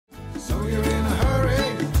So you're in a hurry?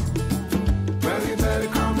 Well, you better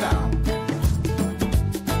calm down.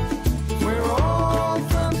 We're all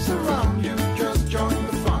friends around you, just join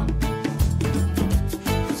the fun.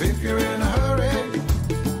 'Cause if you're in a hurry,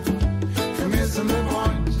 you're missing the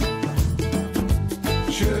point.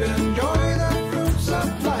 Should enjoy the fruits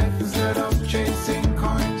of life instead of chasing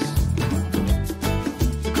coins.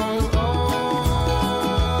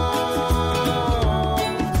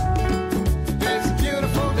 Because it's a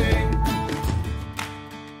beautiful day.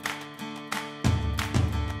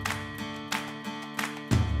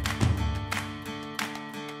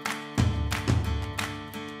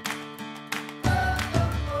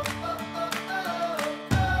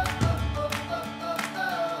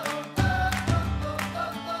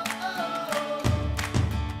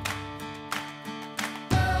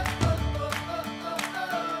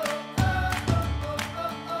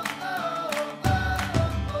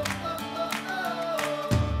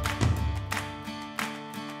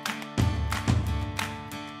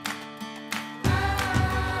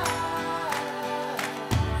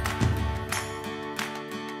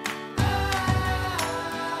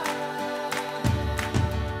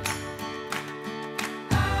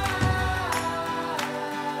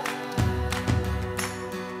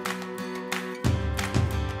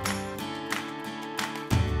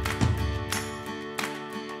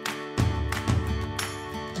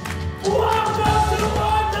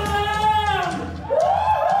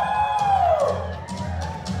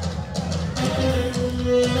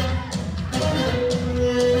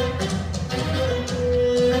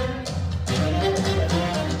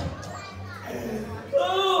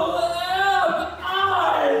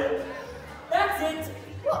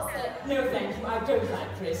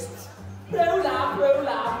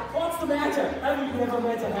 What's the matter? Have you never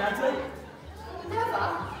met a hatter? Never?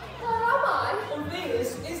 Where am I? Well, this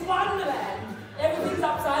is Wonderland. Everything's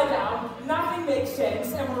upside down, nothing makes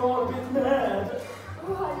sense, and we're all a bit mad.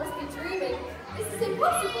 Oh, I must be dreaming. This is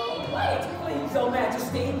impossible. Wait, please, Your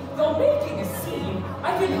Majesty. You're making a scene.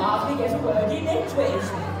 I can hardly get a word in edgeways.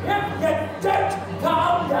 Don't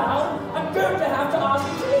calm down. I'm going to have to ask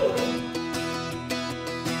you to leave.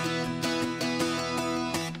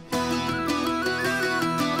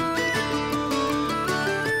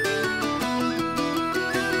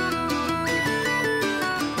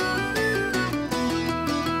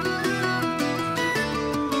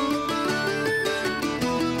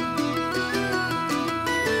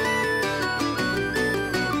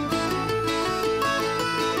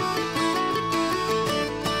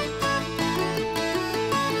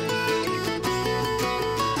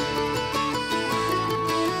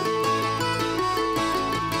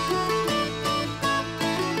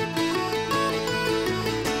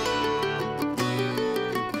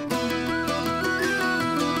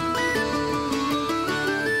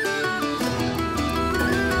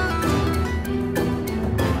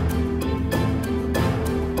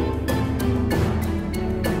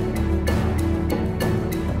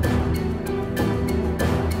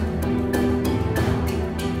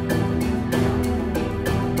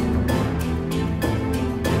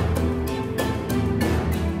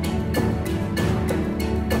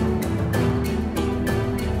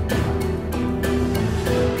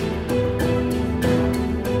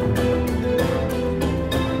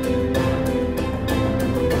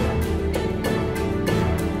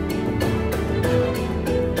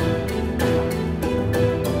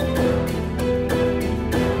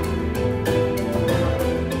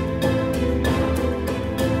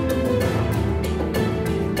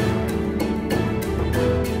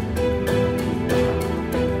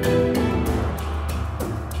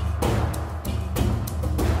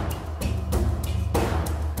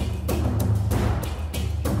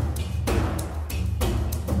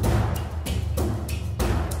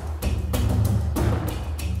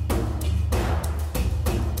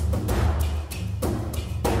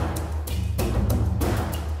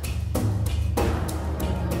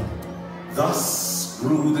 Thus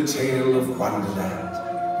grew the tale of Wonderland.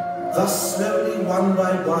 Thus slowly, one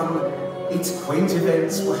by one, its quaint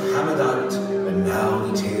events were hammered out, and now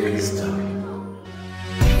the tale is done.